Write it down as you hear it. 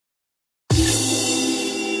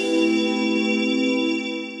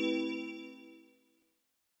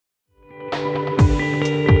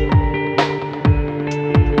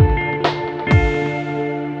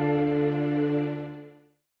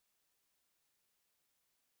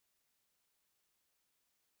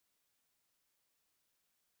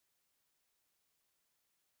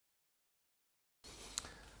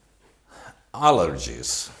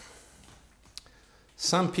Allergies.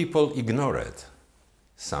 Some people ignore it,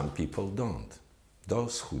 some people don't.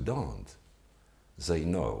 Those who don't, they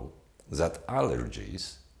know that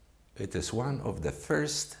allergies, it is one of the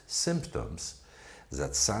first symptoms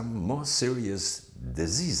that some more serious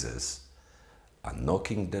diseases are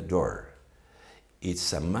knocking the door.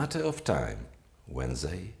 It's a matter of time when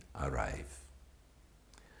they arrive.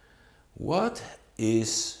 What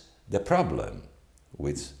is the problem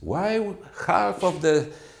with why half of the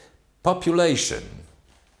population,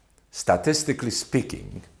 statistically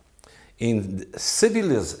speaking, in the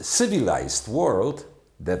civilized world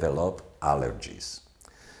develop allergies?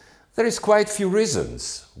 There is quite few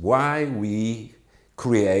reasons why we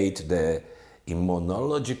create the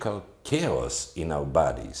immunological chaos in our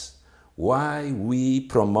bodies, why we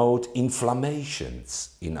promote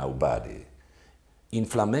inflammations in our body.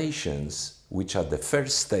 Inflammations which are the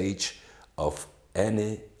first stage of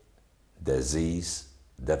any disease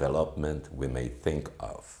development we may think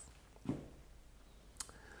of.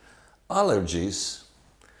 Allergies,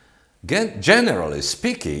 generally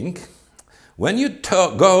speaking, when you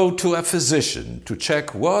go to a physician to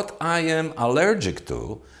check what I am allergic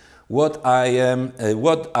to, what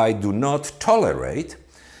I do not tolerate,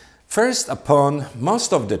 first upon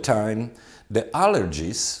most of the time the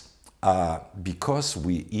allergies are because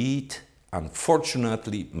we eat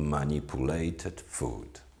unfortunately manipulated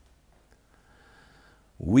food.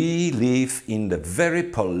 We live in a very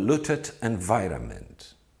polluted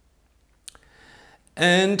environment.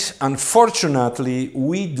 And unfortunately,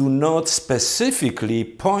 we do not specifically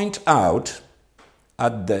point out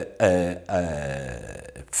at the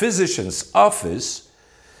physician's office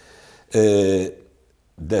the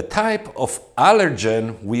type of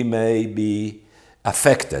allergen we may be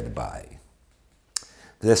affected by.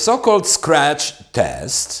 The so-called scratch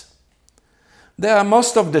test, they are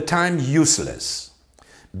most of the time useless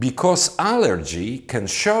because allergy can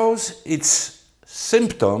show its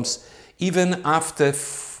symptoms even after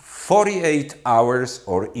 48 hours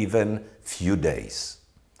or even few days.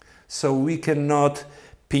 So we cannot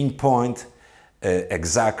pinpoint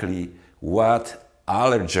exactly what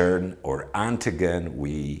allergen or antigen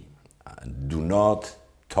we do not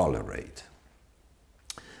tolerate.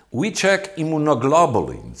 We check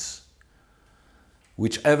immunoglobulins,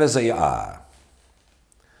 whichever they are,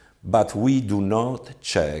 but we do not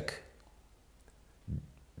check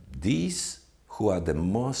these who are the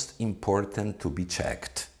most important to be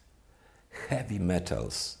checked: heavy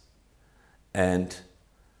metals and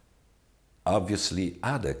obviously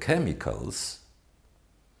other chemicals,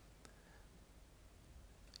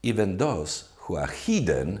 even those who are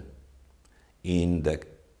hidden in the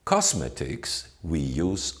cosmetics we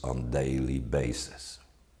use on daily basis.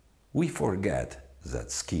 We forget that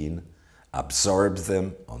skin absorbs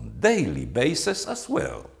them on daily basis as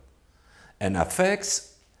well and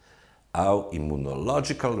affects our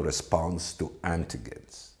immunological response to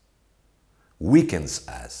antigens, weakens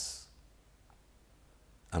us.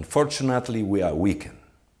 Unfortunately, we are weakened.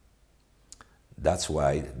 That's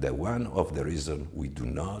why one of the reasons we do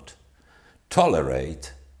not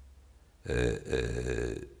tolerate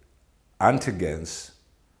antigens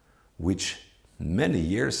which many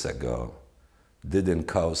years ago didn't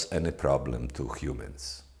cause any problem to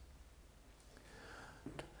humans.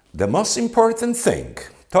 The most important thing,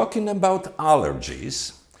 talking about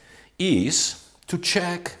allergies, is to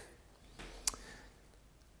check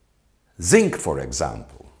zinc, for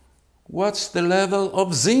example. What's the level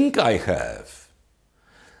of zinc I have?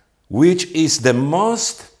 Which is the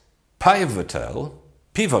most pivotal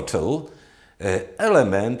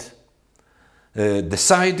element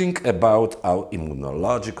deciding about our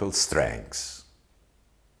immunological strengths.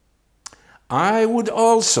 I would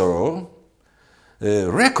also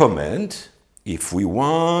recommend, if we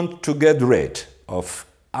want to get rid of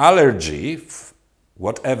allergy,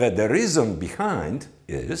 whatever the reason behind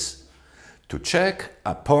is, to check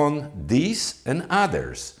upon these and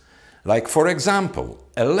others, like for example,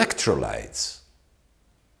 electrolytes.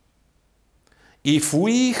 If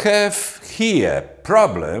we have here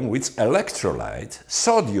problem with electrolyte,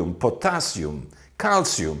 sodium, potassium,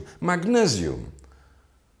 calcium, magnesium,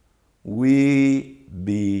 we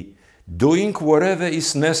be doing whatever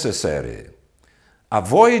is necessary.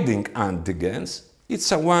 Avoiding antigens,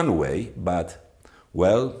 it's a one way, but,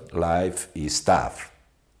 well, life is tough.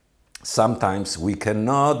 Sometimes we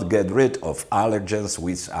cannot get rid of allergens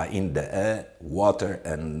which are in the air, water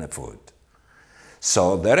and food.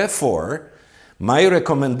 So therefore, my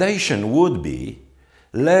recommendation would be,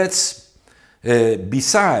 let's,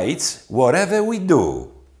 besides whatever we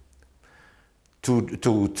do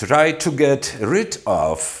to try to get rid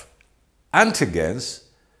of antigens,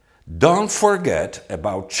 don't forget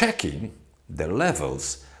about checking the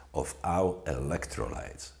levels of our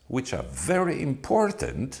electrolytes, which are very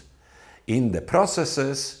important in the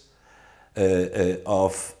processes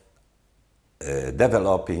of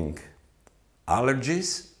developing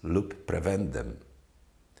allergies. Look, prevent them.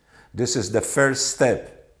 This is the first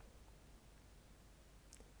step.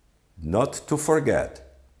 Not to forget.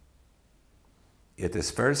 It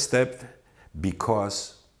is first step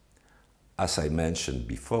because, as I mentioned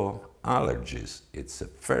before, allergies, it's a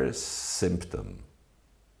first symptom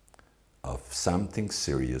of something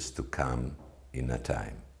serious to come in a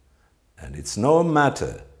time. And it's no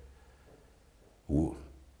matter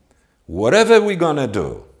whatever we're gonna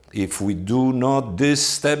do, if we do not this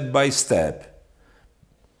step-by-step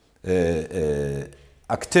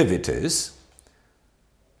activities,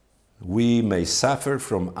 we may suffer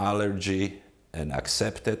from allergy and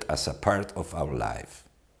accept it as a part of our life.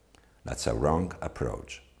 That's a wrong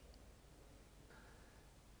approach.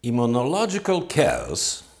 Immunological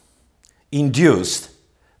chaos induced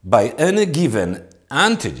by any given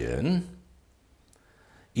antigen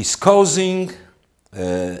is causing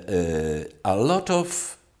a lot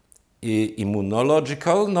of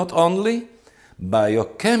immunological, not only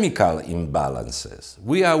biochemical imbalances.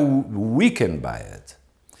 We are weakened by it.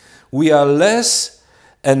 We are less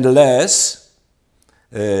and less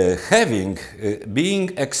being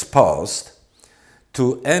exposed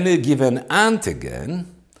to any given antigen.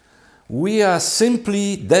 We are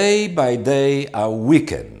simply day by day are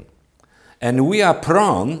weakened, and we are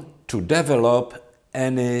prone to develop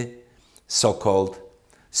any so-called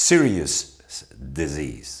serious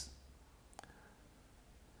disease.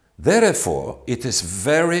 Therefore, it is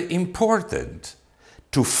very important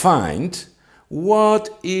to find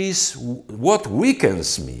what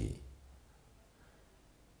weakens me.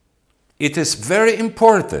 It is very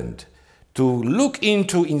important to look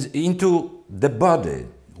into the body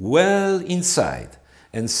well inside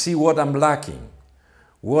and see what I'm lacking,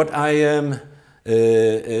 what I am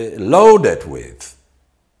loaded with,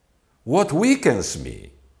 what weakens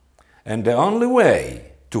me. And the only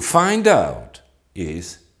way to find out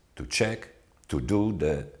is to check, to do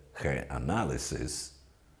the analysis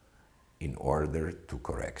in order to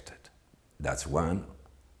correct it. That's one,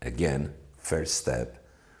 again, first step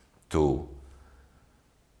to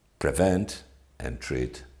prevent and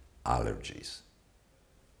treat allergies.